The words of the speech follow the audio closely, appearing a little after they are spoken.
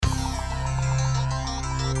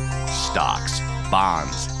Stocks,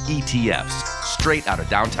 bonds, ETFs, straight out of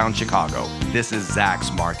downtown Chicago. This is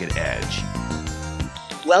Zacks Market Edge.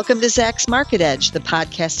 Welcome to Zacks Market Edge, the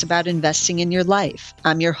podcast about investing in your life.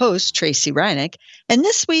 I'm your host, Tracy Reinick, and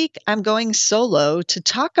this week I'm going solo to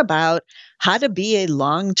talk about how to be a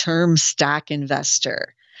long-term stock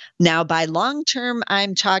investor. Now, by long-term,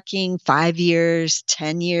 I'm talking 5 years,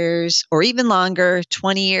 10 years, or even longer,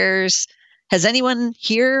 20 years. Has anyone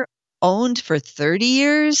here owned for 30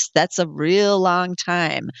 years? That's a real long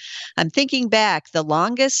time. I'm thinking back, the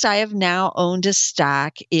longest I have now owned a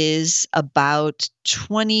stock is about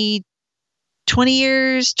 20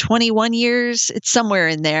 years, 21 years. It's somewhere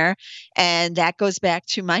in there. And that goes back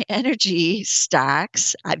to my energy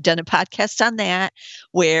stocks. I've done a podcast on that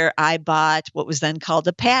where I bought what was then called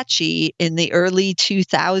Apache in the early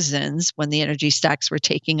 2000s when the energy stocks were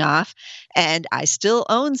taking off. And I still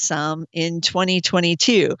own some in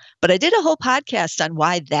 2022. But I did a whole podcast on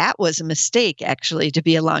why that was a mistake, actually, to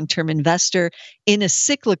be a long-term investor in a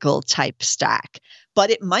cyclical type stock. But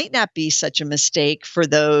it might not be such a mistake for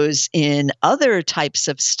those in other types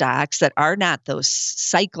of stocks that are not those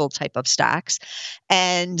cycle type of stocks.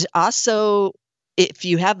 And also, if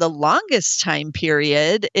you have the longest time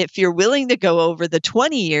period, if you're willing to go over the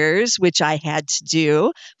 20 years, which I had to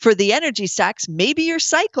do for the energy stocks, maybe your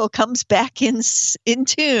cycle comes back in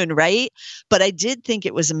tune, right? But I did think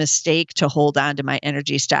it was a mistake to hold on to my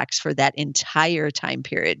energy stocks for that entire time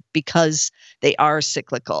period because they are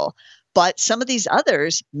cyclical. But some of these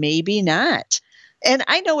others, maybe not. And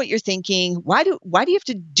I know what you're thinking. Why do you have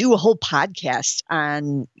to do a whole podcast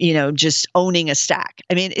on, just owning a stock?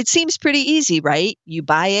 I mean, it seems pretty easy, right? You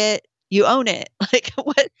buy it, you own it. Like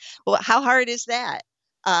how hard is that?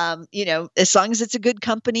 As long as it's a good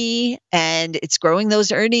company and it's growing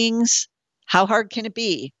those earnings, how hard can it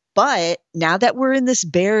be? But now that we're in this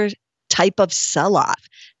bear type of sell-off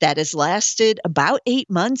that has lasted about 8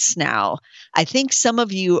 months now, I think some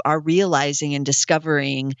of you are realizing and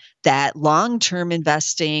discovering that long-term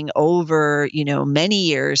investing over, many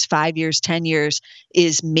years, 5 years, 10 years,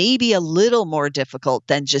 is maybe a little more difficult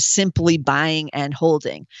than just simply buying and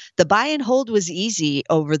holding. The buy and hold was easy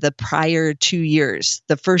over the prior 2 years,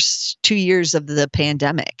 the first 2 years of the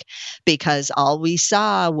pandemic, because all we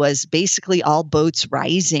saw was basically all boats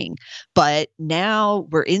rising. But now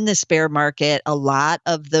we're in this bear market. A lot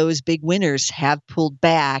of those big winners have pulled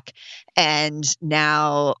back. And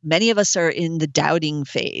now many of us are in the doubting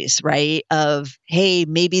phase, right? Of, hey,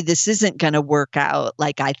 maybe this isn't going to work out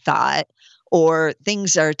like I thought, or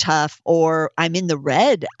things are tough, or I'm in the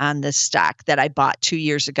red on this stock that I bought 2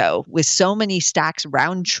 years ago, with so many stocks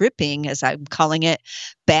round tripping, as I'm calling it,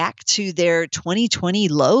 back to their 2020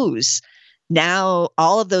 lows. Now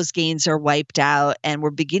all of those gains are wiped out and we're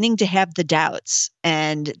beginning to have the doubts,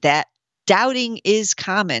 and that doubting is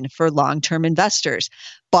common for long-term investors.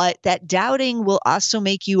 But that doubting will also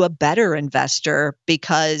make you a better investor,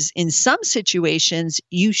 because in some situations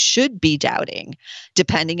you should be doubting,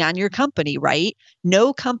 depending on your company, right?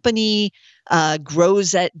 No company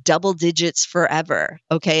grows at double digits forever,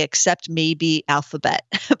 okay, except maybe Alphabet.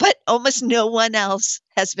 But almost no one else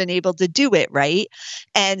has been able to do it, right?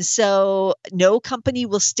 And so no company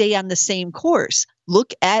will stay on the same course.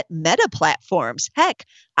 Look at Meta platforms. Heck,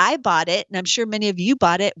 I bought it, and I'm sure many of you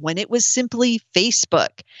bought it when it was simply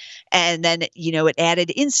Facebook. And then, it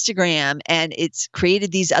added Instagram, and it's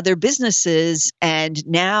created these other businesses, and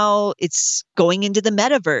now it's going into the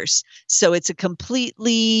metaverse. So it's a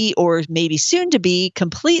completely, or maybe soon to be,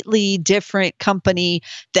 completely different company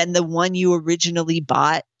than the one you originally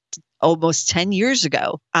bought almost 10 years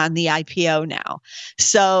ago on the IPO now.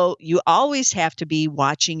 So you always have to be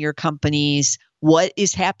watching your companies, what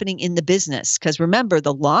is happening in the business. Because remember,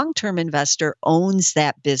 the long-term investor owns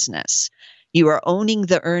that business. You are owning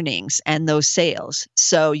the earnings and those sales.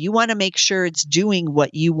 So you want to make sure it's doing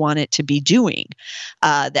what you want it to be doing.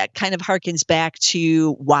 That kind of harkens back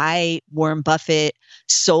to why Warren Buffett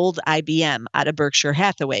sold IBM out of Berkshire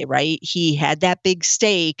Hathaway, right? He had that big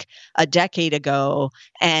stake a decade ago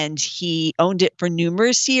and he owned it for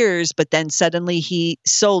numerous years, but then suddenly he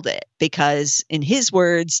sold it because, in his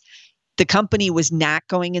words, the company was not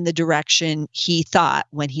going in the direction he thought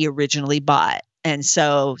when he originally bought. And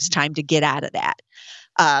so it's time to get out of that.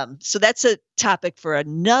 So that's a topic for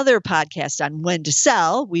another podcast on when to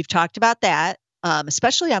sell. We've talked about that,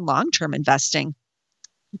 especially on long-term investing.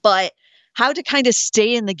 But how to kind of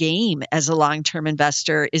stay in the game as a long-term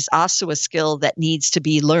investor is also a skill that needs to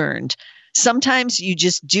be learned. Sometimes you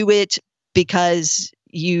just do it because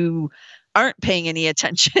you aren't paying any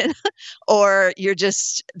attention or you're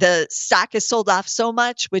just the stock is sold off so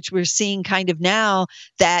much, which we're seeing kind of now,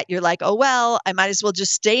 that you're like, oh, well, I might as well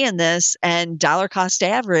just stay in this and dollar cost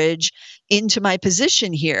average into my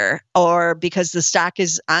position here, or because the stock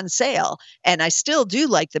is on sale and I still do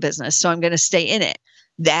like the business, so I'm going to stay in it.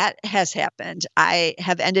 That has happened. I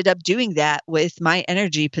have ended up doing that with my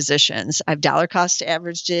energy positions. I've dollar cost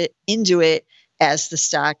averaged it into it as the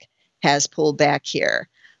stock has pulled back here.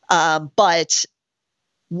 But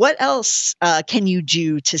what else can you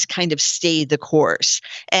do to kind of stay the course?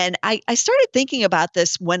 And I started thinking about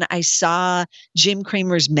this when I saw Jim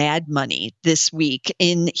Cramer's Mad Money this week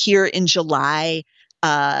here in July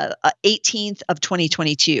 18th of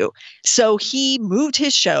 2022. So he moved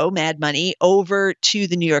his show, Mad Money, over to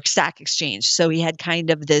the New York Stock Exchange. So he had kind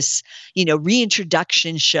of this,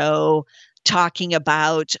 reintroduction show talking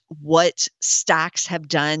about what stocks have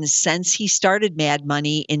done since he started Mad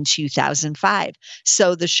Money in 2005.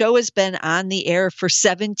 So the show has been on the air for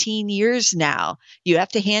 17 years now. You have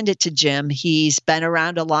to hand it to Jim. He's been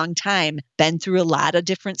around a long time, been through a lot of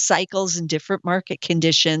different cycles and different market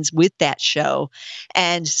conditions with that show,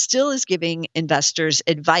 and still is giving investors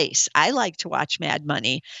advice. I like to watch Mad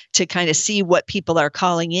Money to kind of see what people are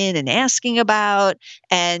calling in and asking about,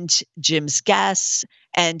 and Jim's guests,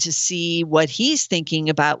 and to see what he's thinking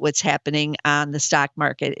about what's happening on the stock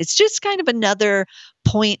market. It's just kind of another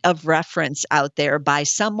point of reference out there by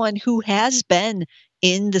someone who has been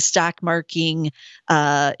in the stock market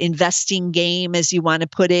investing game, as you want to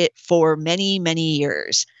put it, for many, many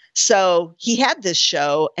years. So he had this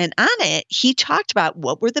show, and on it, he talked about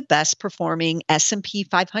what were the best performing S&P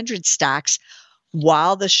 500 stocks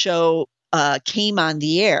while the show came on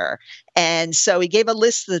the air. And so he gave a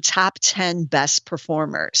list of the top 10 best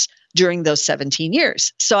performers during those 17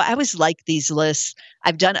 years. So I always like these lists.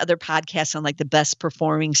 I've done other podcasts on like the best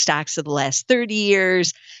performing stocks of the last 30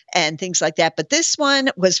 years and things like that. But this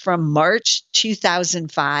one was from March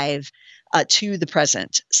 2005 to the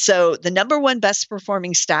present. So the number one best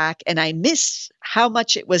performing stock, and I missed how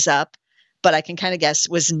much it was up, but I can kind of guess,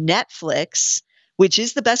 was Netflix, which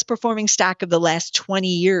is the best performing stock of the last 20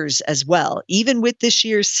 years as well. Even with this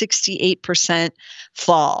year's 68%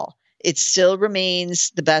 fall, it still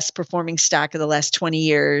remains the best performing stock of the last 20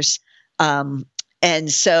 years.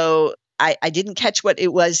 And so I didn't catch what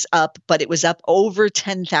it was up, but it was up over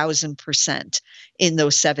 10,000% in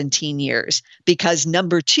those 17 years, because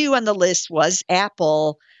number two on the list was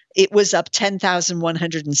Apple. It was up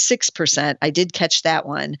 10,106%. I did catch that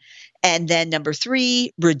one. And then number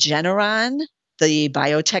three, Regeneron, the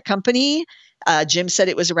biotech company. Jim said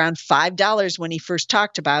it was around $5 when he first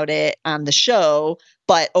talked about it on the show.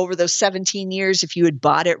 But over those 17 years, if you had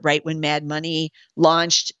bought it right when Mad Money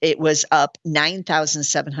launched, it was up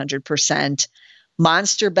 9,700%.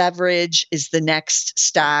 Monster Beverage is the next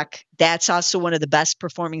stock. That's also one of the best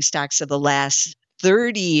performing stocks of the last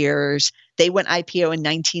 30 years. They went IPO in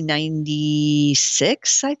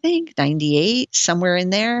 1996, I think, 98, somewhere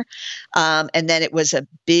in there. And then it was a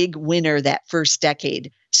big winner that first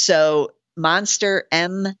decade. So Monster,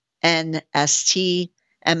 MNST,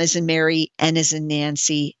 M as in Mary, N as in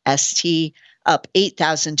Nancy, ST, up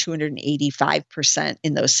 8,285%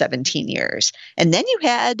 in those 17 years. And then you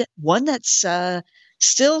had one that's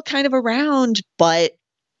still kind of around, but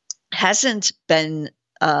hasn't been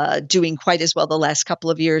doing quite as well the last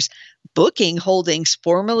couple of years. Booking Holdings,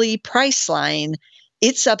 formerly Priceline,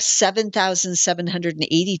 it's up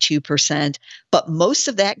 7,782%. But most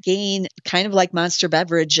of that gain, kind of like Monster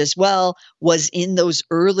Beverage as well, was in those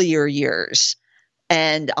earlier years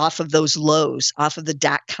and off of those lows, off of the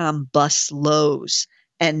dot-com bust lows.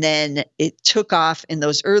 And then it took off in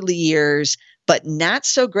those early years, but not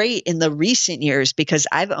so great in the recent years, because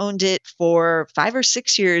I've owned it for 5 or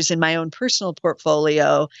 6 years in my own personal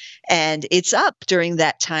portfolio, and it's up during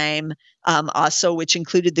that time, also, which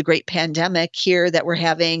included the great pandemic here that we're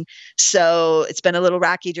having. So it's been a little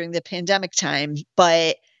rocky during the pandemic time,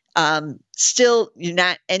 but still, you're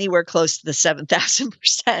not anywhere close to the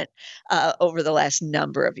 7,000% over the last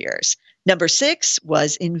number of years. Number 6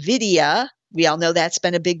 was NVIDIA. We all know that's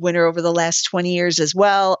been a big winner over the last 20 years as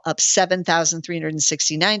well, up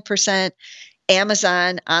 7,369%.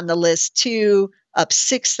 Amazon on the list too, up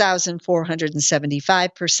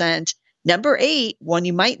 6,475%. Number 8, one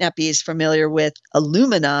you might not be as familiar with,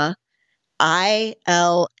 Illumina,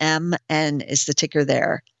 ILMN is the ticker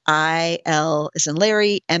there. IL as in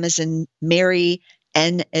Larry, M as in Mary,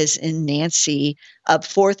 N as in Nancy, up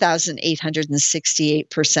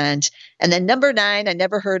 4,868%. And then number 9, I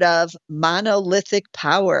never heard of, Monolithic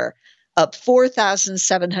Power, up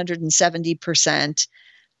 4,770%.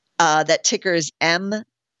 That ticker is MPOWER.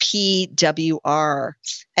 PWR.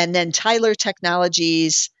 And then Tyler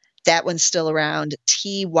Technologies, that one's still around,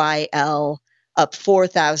 TYL, up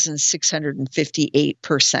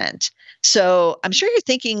 4,658%. So I'm sure you're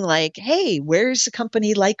thinking like, hey, where's a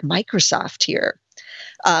company like Microsoft here?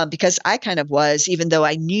 Because I kind of was, even though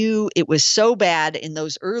I knew it was so bad in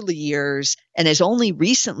those early years and has only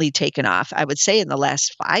recently taken off, I would say in the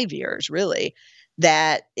last 5 years, really,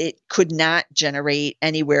 that it could not generate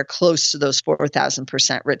anywhere close to those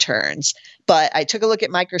 4,000% returns. But I took a look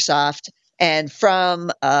at Microsoft, and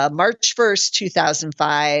from March 1st,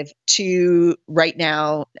 2005 to right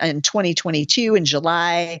now in 2022 in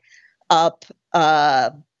July, up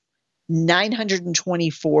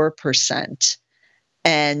 924%.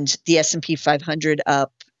 And the S&P 500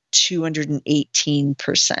 up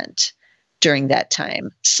 218% during that time.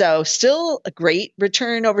 So still a great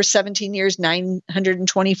return over 17 years,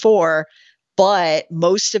 924, but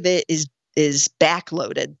most of it is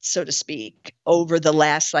backloaded, so to speak, over the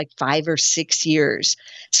last like 5 or 6 years.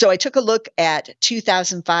 So I took a look at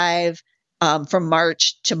 2005 from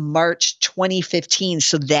March to March 2015,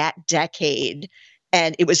 so that decade,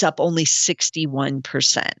 and it was up only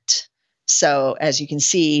 61%. So as you can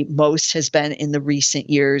see, most has been in the recent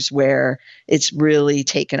years where it's really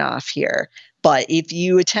taken off here. But if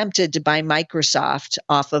you attempted to buy Microsoft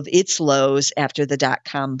off of its lows after the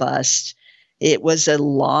dot-com bust, it was a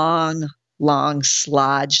long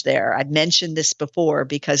slodge there. I've mentioned this before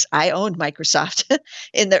because I owned Microsoft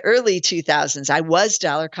in the early 2000s. I was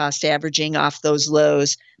dollar cost averaging off those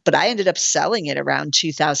lows, but I ended up selling it around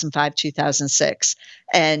 2005, 2006.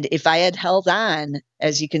 And if I had held on,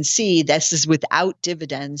 as you can see, this is without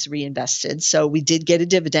dividends reinvested. So we did get a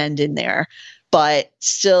dividend in there, but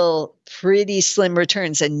still pretty slim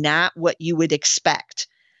returns and not what you would expect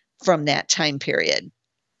from that time period.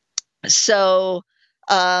 So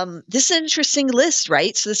this is an interesting list,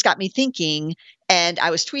 right? So this got me thinking, and I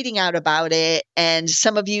was tweeting out about it. And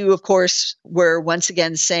some of you, of course, were once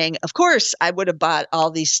again saying, of course, I would have bought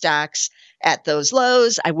all these stocks at those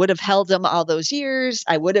lows. I would have held them all those years.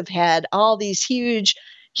 I would have had all these huge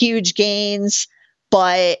gains.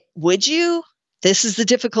 But would you? This is the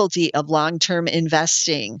difficulty of long-term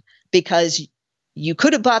investing, because you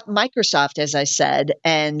could have bought Microsoft, as I said,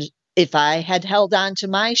 and if I had held on to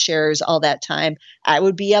my shares all that time, I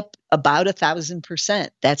would be up about 1,000%.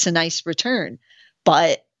 That's a nice return.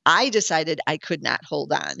 But I decided I could not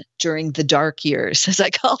hold on during the dark years, as I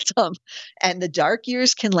called them. And the dark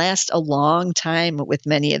years can last a long time with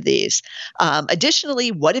many of these.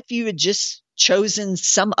 Additionally, what if you had just chosen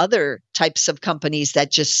some other types of companies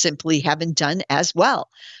that just simply haven't done as well?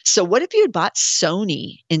 So what if you had bought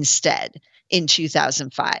Sony instead in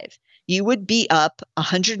 2005? You would be up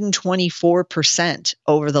 124%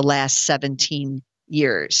 over the last 17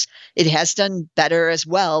 years. It has done better as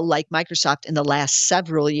well, like Microsoft, in the last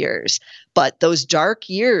several years. But those dark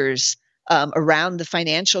years around the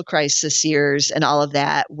financial crisis years and all of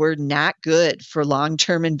that were not good for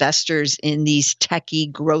long-term investors in these techie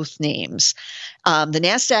growth names. The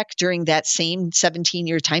NASDAQ during that same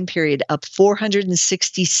 17-year time period up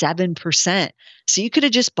 467%. So you could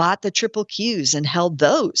have just bought the triple Qs and held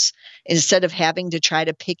those instead of having to try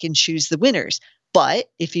to pick and choose the winners. But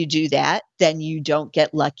if you do that, then you don't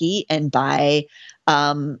get lucky and buy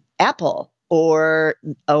Apple or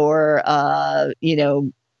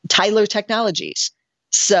Tyler Technologies.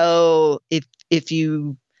 So if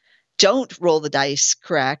you don't roll the dice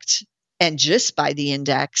correct and just buy the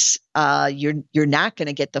index, you're not going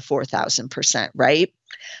to get the 4,000%, right?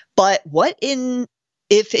 But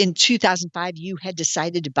if in 2005 you had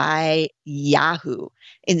decided to buy Yahoo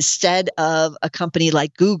instead of a company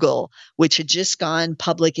like Google, which had just gone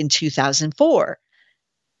public in 2004?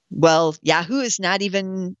 Well, Yahoo is not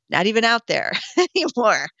even out there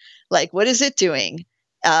anymore. Like, what is it doing?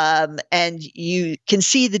 And you can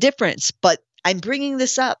see the difference. But I'm bringing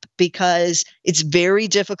this up because it's very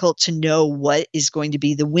difficult to know what is going to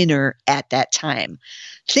be the winner at that time.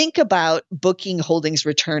 Think about Booking Holdings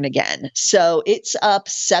return again. So it's up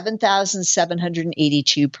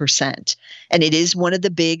 7,782%. And it is one of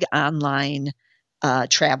the big online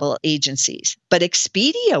travel agencies. But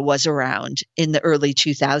Expedia was around in the early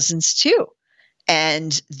 2000s too.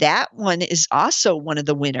 And that one is also one of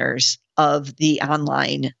the winners of the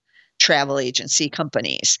online travel agency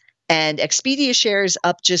companies. And Expedia shares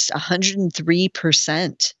up just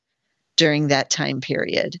 103% during that time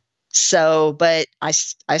period. So, but I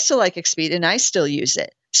still like Expedia and I still use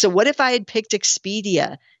it. So what if I had picked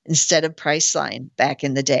Expedia instead of Priceline back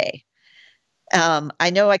in the day? I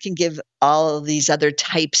know I can give all of these other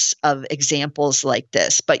types of examples like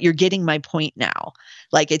this, but you're getting my point now.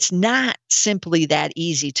 Like, it's not simply that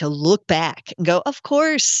easy to look back and go, of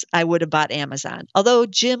course I would have bought Amazon. Although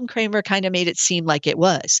Jim Cramer kind of made it seem like it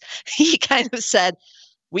was. He kind of said,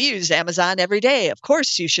 we use Amazon every day. Of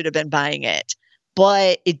course you should have been buying it.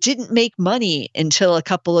 But it didn't make money until a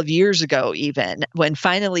couple of years ago, even when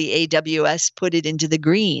finally AWS put it into the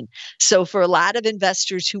green. So for a lot of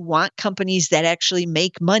investors who want companies that actually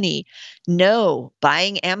make money, no,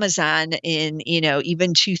 buying Amazon in,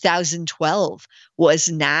 even 2012 was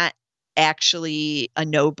not actually a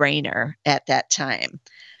no-brainer at that time.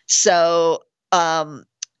 So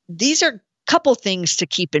these are couple things to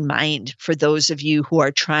keep in mind for those of you who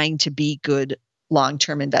are trying to be good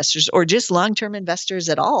long-term investors or just long-term investors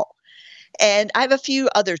at all. And I have a few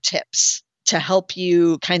other tips to help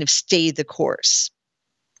you kind of stay the course.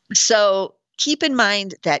 So keep in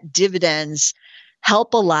mind that dividends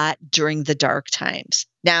help a lot during the dark times.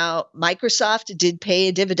 Now, Microsoft did pay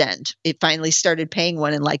a dividend. It finally started paying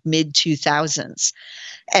one in like mid 2000s.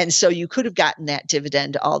 And so you could have gotten that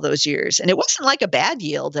dividend all those years. And it wasn't like a bad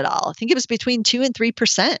yield at all. I think it was between 2 and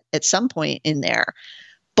 3% at some point in there.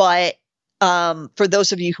 But for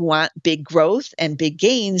those of you who want big growth and big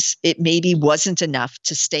gains, it maybe wasn't enough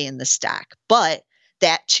to stay in the stock. But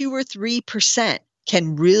that 2 or 3%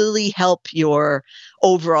 can really help your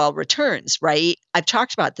overall returns, right? I've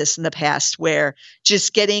talked about this in the past where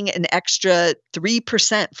just getting an extra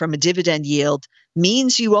 3% from a dividend yield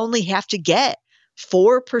means you only have to get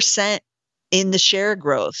 4% in the share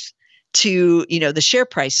growth to, the share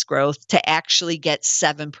price growth to actually get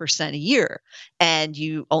 7% a year. And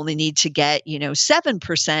you only need to get,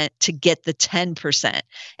 7% to get the 10%.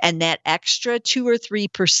 And that extra 2 or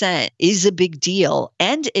 3% is a big deal.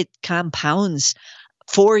 And it compounds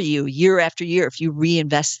for you year after year if you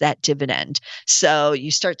reinvest that dividend. So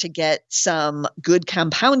you start to get some good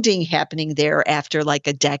compounding happening there after like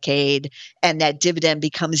a decade, and that dividend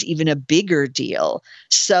becomes even a bigger deal.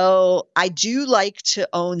 So I do like to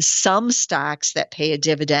own some stocks that pay a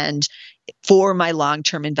dividend for my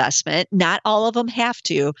long-term investment. Not all of them have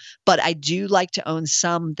to, but I do like to own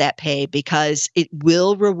some that pay because it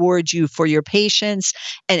will reward you for your patience,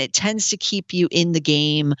 and it tends to keep you in the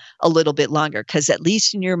game a little bit longer because at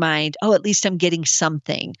least in your mind, at least I'm getting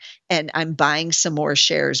something and I'm buying some more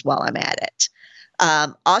shares while I'm at it.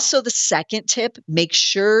 Also, the second tip, make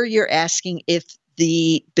sure you're asking if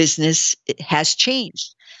the business has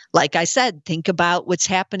changed. Like I said, think about what's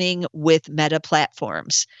happening with Meta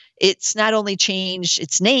Platforms. It's not only changed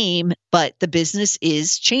its name, but the business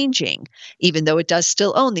is changing, even though it does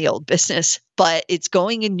still own the old business, but it's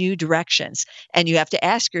going in new directions. And you have to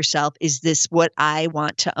ask yourself, is this what I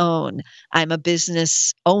want to own? I'm a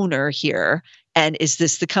business owner here. And is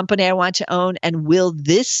this the company I want to own? And will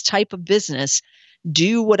this type of business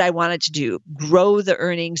do what I want it to do, grow the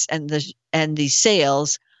earnings and the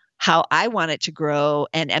sales how I want it to grow?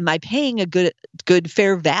 And am I paying a good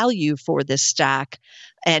fair value for this stock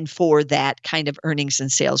and for that kind of earnings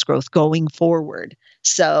and sales growth going forward?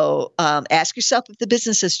 So ask yourself if the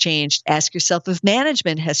business has changed. Ask yourself if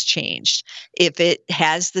management has changed. If it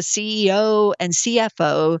has the CEO and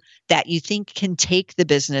CFO that you think can take the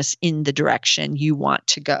business in the direction you want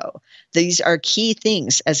to go. These are key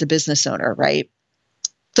things as a business owner, right?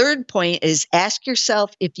 Third point is ask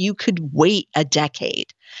yourself if you could wait a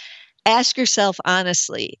decade. Ask yourself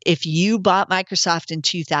honestly, if you bought Microsoft in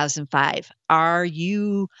 2005, are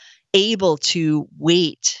you able to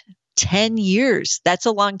wait 10 years? That's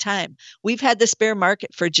a long time. We've had this bear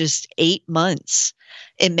market for just 8 months.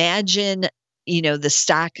 Imagine, the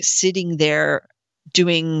stock sitting there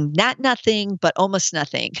doing not nothing, but almost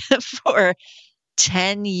nothing for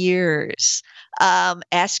 10 years.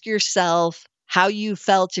 Ask yourself how you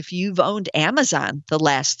felt if you've owned Amazon the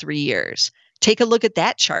last 3 years. Take a look at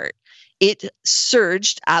that chart. It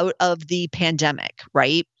surged out of the pandemic,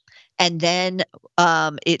 right? And then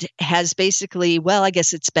it has basically, I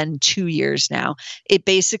guess it's been 2 years now. It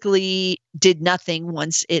basically did nothing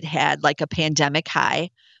once it had like a pandemic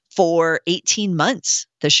high for 18 months.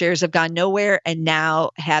 The shares have gone nowhere and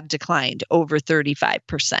now have declined over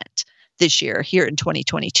 35% this year here in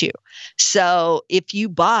 2022. So if you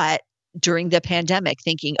bought during the pandemic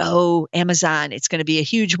thinking, Amazon, it's going to be a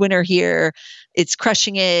huge winner here. It's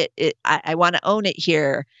crushing it. I want to own it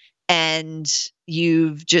here. And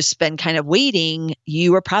you've just been kind of waiting.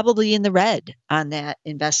 You are probably in the red on that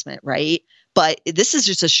investment, right? but this is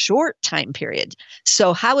just a short time period.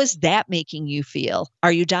 So how is that making you feel?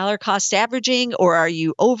 Are you dollar cost averaging, or are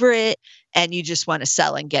you over it and you just want to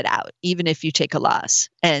sell and get out, even if you take a loss?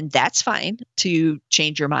 And that's fine to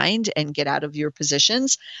change your mind and get out of your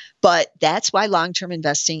positions. But that's why long-term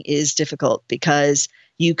investing is difficult, because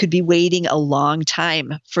you could be waiting a long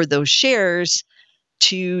time for those shares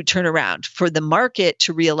to turn around, for the market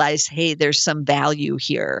to realize, hey, there's some value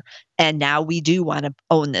here. And now we do want to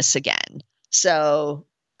own this again. So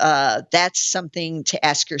that's something to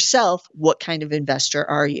ask yourself. What kind of investor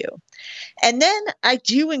are you? And then I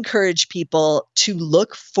do encourage people to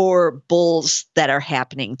look for bulls that are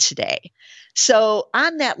happening today. So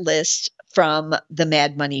on that list from the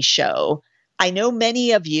Mad Money show, I know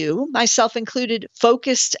many of you, myself included,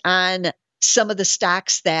 focused on some of the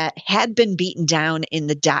stocks that had been beaten down in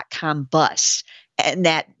the dot-com bust, and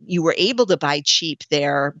that you were able to buy cheap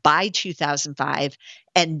there by 2005,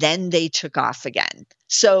 and then they took off again.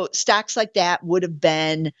 So stocks like that would have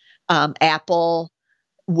been Apple,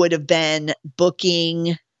 would have been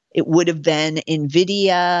Booking, it would have been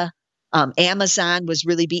Nvidia. Amazon was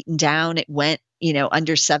really beaten down. It went,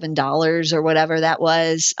 under $7 or whatever that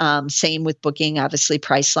was. Same with Booking. Obviously,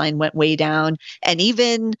 Priceline went way down. And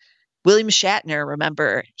even William Shatner,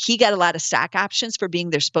 remember, he got a lot of stock options for being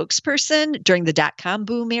their spokesperson during the dot-com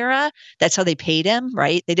boom era. That's how they paid him,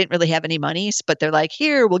 right? They didn't really have any monies, but they're like,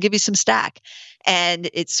 here, we'll give you some stock. And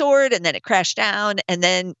it soared, and then it crashed down. And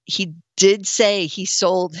then he did say he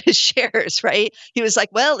sold his shares, right? He was like,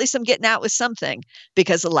 well, at least I'm getting out with something,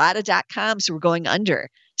 because a lot of dot-coms were going under.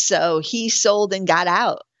 So he sold and got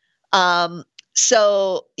out.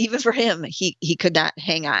 So even for him, he could not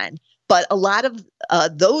hang on. But a lot of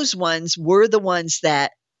those ones were the ones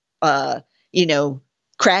that,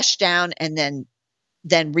 crashed down and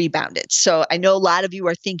then rebounded. So I know a lot of you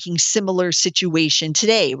are thinking similar situation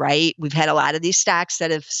today, right? We've had a lot of these stocks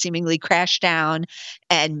that have seemingly crashed down,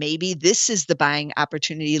 and maybe this is the buying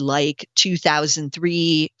opportunity like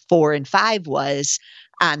 2003, 4, and 5 was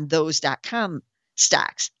on those dot-com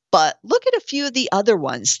stocks. But look at a few of the other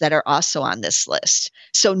ones that are also on this list.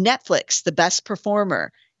 So Netflix, the best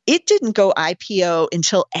performer, it didn't go IPO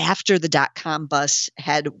until after the dot-com bust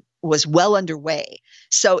was well underway.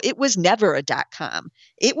 So it was never a dot-com.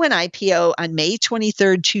 It went IPO on May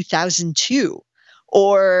 23rd, 2002.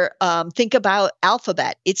 Or think about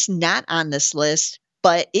Alphabet. It's not on this list,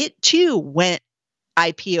 but it too went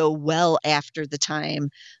IPO well after the time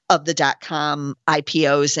of the dot-com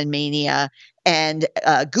IPOs and mania. And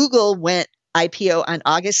Google went IPO on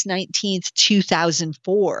August 19th,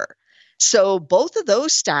 2004. So both of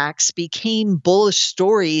those stocks became bullish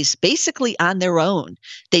stories basically on their own.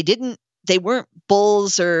 They weren't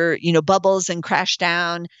bulls or, bubbles and crashed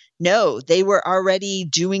down. No, they were already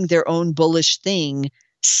doing their own bullish thing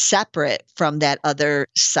separate from that other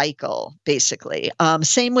cycle, basically.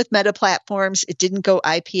 Same with Meta Platforms. It didn't go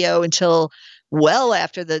IPO until well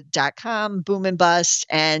after the dot-com boom and bust,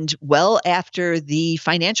 and well after the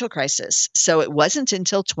financial crisis. So it wasn't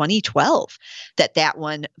until 2012 that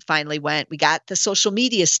one finally went. We got the social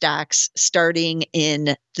media stocks starting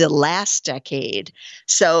in the last decade.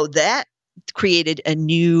 So that created a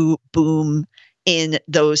new boom in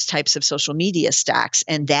those types of social media stocks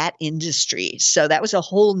and that industry. So that was a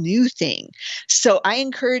whole new thing. So I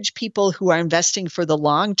encourage people who are investing for the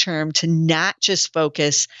long term to not just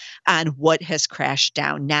focus on what has crashed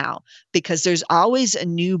down now, because there's always a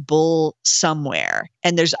new bull somewhere,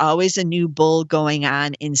 and there's always a new bull going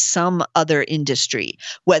on in some other industry,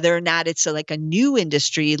 whether or not it's like a new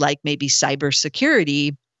industry, like maybe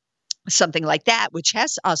cybersecurity, something like that, which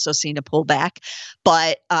has also seen a pullback.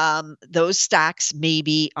 But those stocks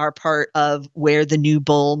maybe are part of where the new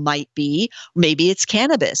bull might be. Maybe it's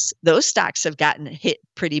cannabis. Those stocks have gotten hit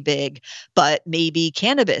pretty big, but maybe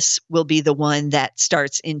cannabis will be the one that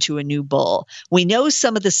starts into a new bull. We know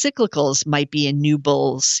some of the cyclicals might be in new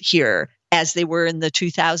bulls here, as they were in the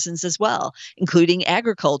 2000s as well, including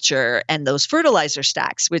agriculture and those fertilizer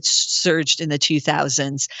stocks, which surged in the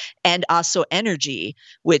 2000s, and also energy,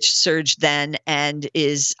 which surged then and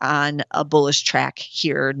is on a bullish track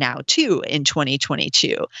here now too in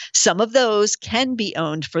 2022. Some of those can be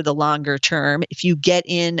owned for the longer term if you get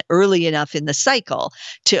in early enough in the cycle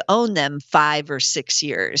to own them 5 or 6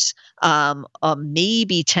 years,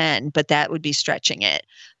 maybe 10, but that would be stretching it.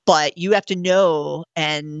 But you have to know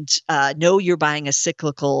you're buying a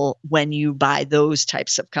cyclical when you buy those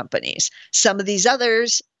types of companies. Some of these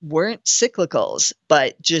others weren't cyclicals,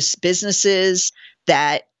 but just businesses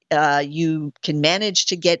that you can manage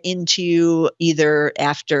to get into either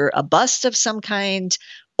after a bust of some kind,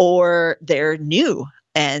 or they're new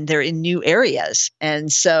and they're in new areas.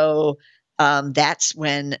 And so that's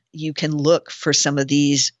when you can look for some of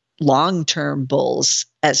these long-term bulls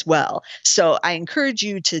as well. So I encourage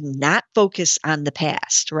you to not focus on the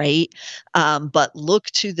past, right? But look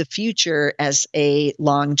to the future as a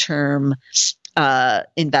long-term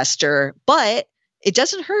investor. But it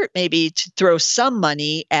doesn't hurt maybe to throw some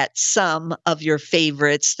money at some of your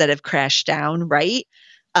favorites that have crashed down, right?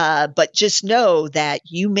 But just know that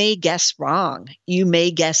you may guess wrong. You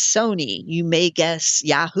may guess Sony. You may guess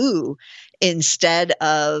Yahoo instead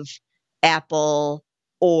of Apple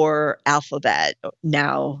or Alphabet,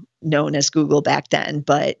 now known as Google back then,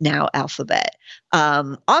 but now Alphabet.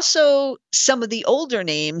 Also, some of the older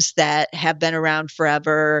names that have been around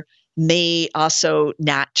forever may also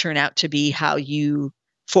not turn out to be how you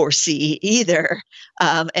foresee either.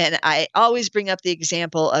 And I always bring up the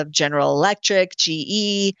example of General Electric,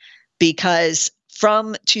 GE, because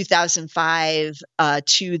from 2005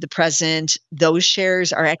 to the present, those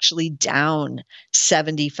shares are actually down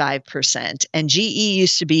 75%. And GE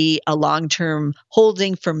used to be a long-term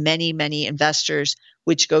holding for many, many investors,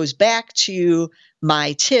 which goes back to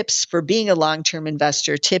my tips for being a long-term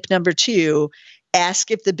investor. Tip number 2,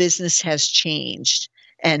 ask if the business has changed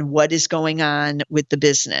and what is going on with the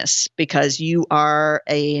business, because you are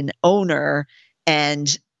an owner,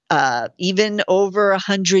 and even over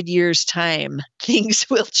 100 years' time, things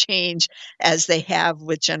will change as they have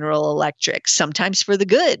with General Electric, sometimes for the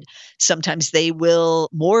good. Sometimes they will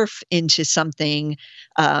morph into something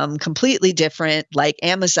completely different, like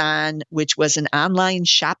Amazon, which was an online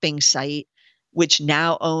shopping site, which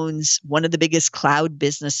now owns one of the biggest cloud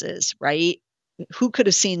businesses, right? Who could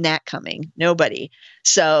have seen that coming? Nobody.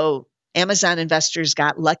 So Amazon investors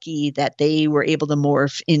got lucky that they were able to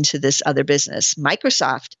morph into this other business.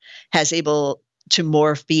 Microsoft has able to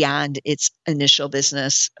morph beyond its initial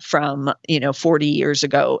business from 40 years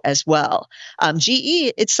ago as well.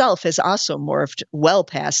 GE itself has also morphed well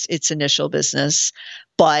past its initial business,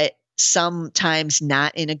 but sometimes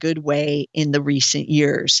not in a good way in the recent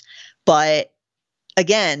years. But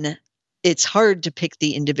again, it's hard to pick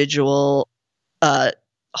the individual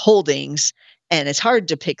holdings, and it's hard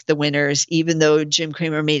to pick the winners, even though Jim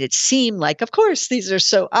Cramer made it seem like, of course, these are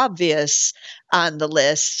so obvious on the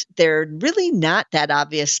list. They're really not that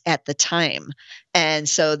obvious at the time. And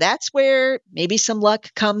so that's where maybe some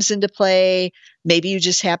luck comes into play. Maybe you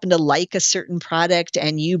just happen to like a certain product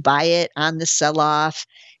and you buy it on the sell-off.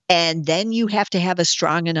 And then you have to have a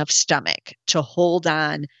strong enough stomach to hold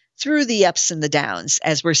on through the ups and the downs,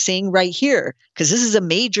 as we're seeing right here, because this is a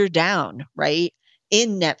major down, right?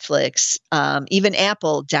 In Netflix, even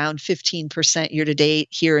Apple down 15% year to date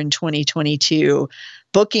here in 2022.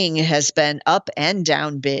 Booking has been up and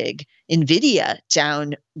down big. NVIDIA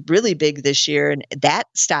down really big this year, and that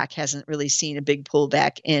stock hasn't really seen a big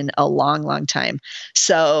pullback in a long, long time.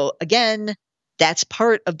 So again, that's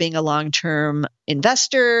part of being a long-term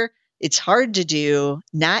investor. It's hard to do,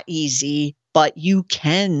 not easy, but you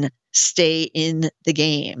can stay in the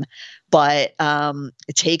game. But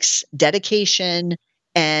it takes dedication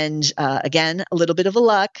and, again, a little bit of a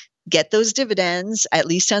luck. Get those dividends, at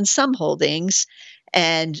least on some holdings,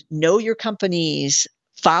 and know your companies.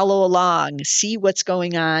 Follow along, see what's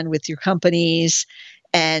going on with your companies,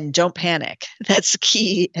 and don't panic. That's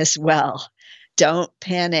key as well. Don't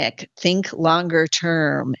panic. Think longer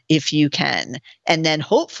term if you can. And then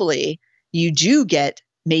hopefully you do get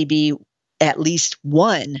maybe at least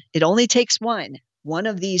one. It only takes one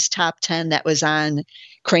of these top 10 that was on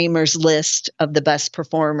Cramer's list of the best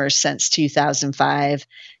performers since 2005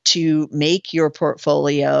 to make your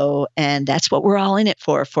portfolio. And that's what we're all in it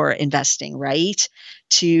for investing, right?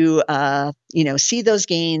 To, see those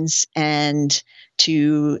gains and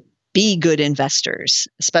to be good investors,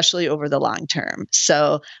 especially over the long term.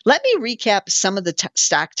 So let me recap some of the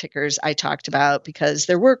stock tickers I talked about, because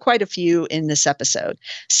there were quite a few in this episode.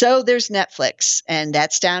 So there's Netflix, and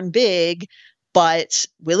that's down big, but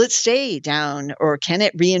will it stay down, or can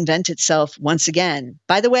it reinvent itself once again?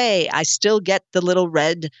 By the way, I still get the little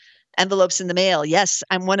red envelopes in the mail. Yes,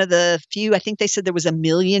 I'm one of the few. I think they said there was 1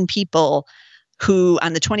 million people who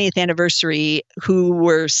on the 20th anniversary who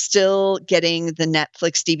were still getting the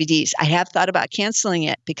Netflix DVDs. I have thought about canceling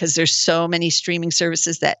it because there's so many streaming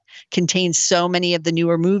services that contain so many of the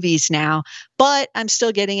newer movies now, but I'm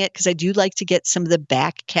still getting it because I do like to get some of the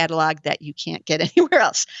back catalog that you can't get anywhere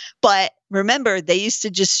else. But remember, they used to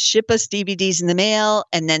just ship us DVDs in the mail,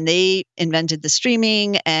 and then they invented the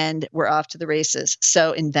streaming and we're off to the races.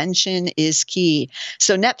 So invention is key.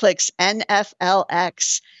 So Netflix,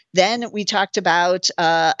 NFLX. Then we talked about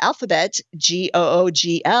Alphabet,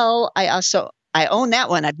 GOOGL. I own that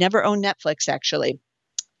one. I've never owned Netflix, actually.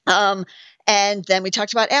 And then we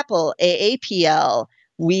talked about Apple, AAPL.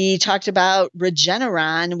 We talked about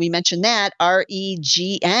Regeneron. We mentioned that,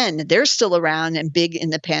 REGN. They're still around and big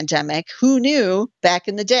in the pandemic. Who knew back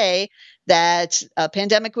in the day that a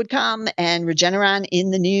pandemic would come and Regeneron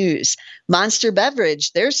in the news? Monster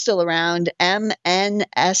Beverage, they're still around,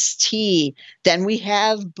 MNST. Then we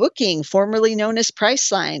have Booking, formerly known as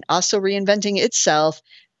Priceline, also reinventing itself.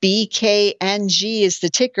 BKNG is the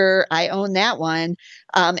ticker. I own that one.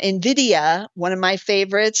 NVIDIA, one of my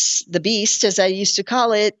favorites, the beast, as I used to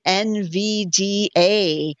call it,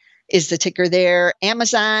 NVDA is the ticker there.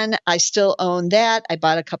 Amazon, I still own that. I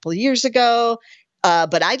bought a couple of years ago,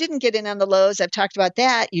 but I didn't get in on the lows. I've talked about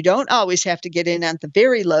that. You don't always have to get in at the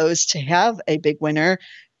very lows to have a big winner.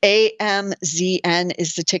 AMZN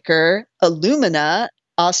is the ticker. Illumina,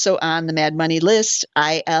 also on the Mad Money list,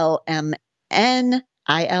 ILMN.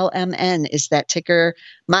 ILMN is that ticker.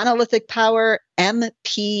 Monolithic Power,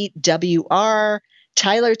 MPWR.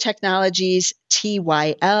 Tyler Technologies,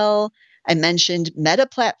 TYL. I mentioned Meta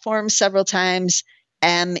Platforms several times,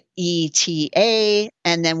 META.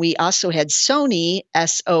 And then we also had Sony,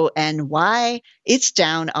 SONY. It's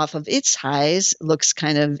down off of its highs. Looks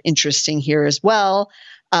kind of interesting here as well.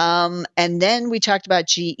 And then we talked about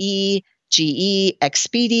GE,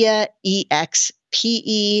 Expedia,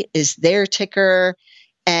 EXPE is their ticker.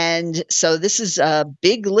 And so this is a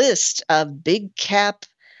big list of big cap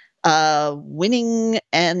winning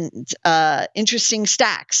and interesting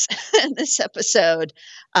stocks in this episode.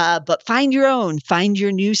 But find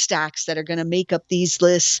your new stocks that are going to make up these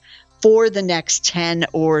lists for the next 10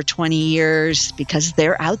 or 20 years, because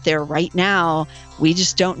they're out there right now. We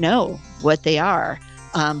just don't know what they are.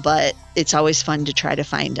 But it's always fun to try to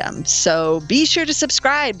find them. So be sure to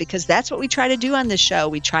subscribe, because that's what we try to do on this show.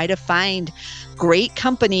 We try to find great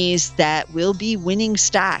companies that will be winning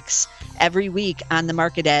stocks every week on the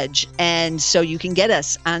Market Edge. And so you can get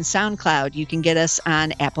us on SoundCloud. You can get us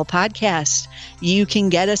on Apple Podcasts. You can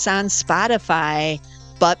get us on Spotify.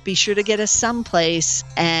 But be sure to get us someplace.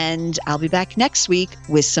 And I'll be back next week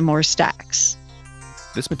with some more stocks.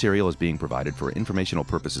 This material is being provided for informational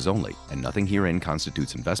purposes only, and nothing herein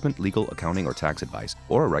constitutes investment, legal, accounting, or tax advice,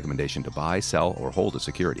 or a recommendation to buy, sell, or hold a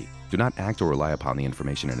security. Do not act or rely upon the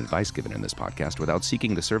information and advice given in this podcast without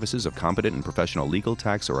seeking the services of competent and professional legal,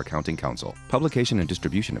 tax, or accounting counsel. Publication and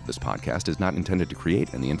distribution of this podcast is not intended to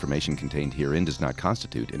create, and the information contained herein does not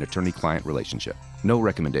constitute an attorney-client relationship. No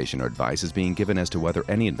recommendation or advice is being given as to whether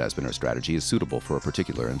any investment or strategy is suitable for a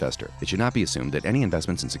particular investor. It should not be assumed that any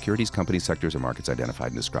investments in securities, companies, sectors, or markets identified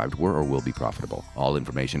and described were or will be profitable. All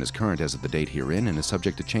information is current as of the date herein and is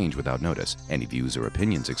subject to change without notice. Any views or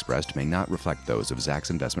opinions expressed may not reflect those of Zacks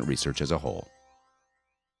Investment Research as a whole.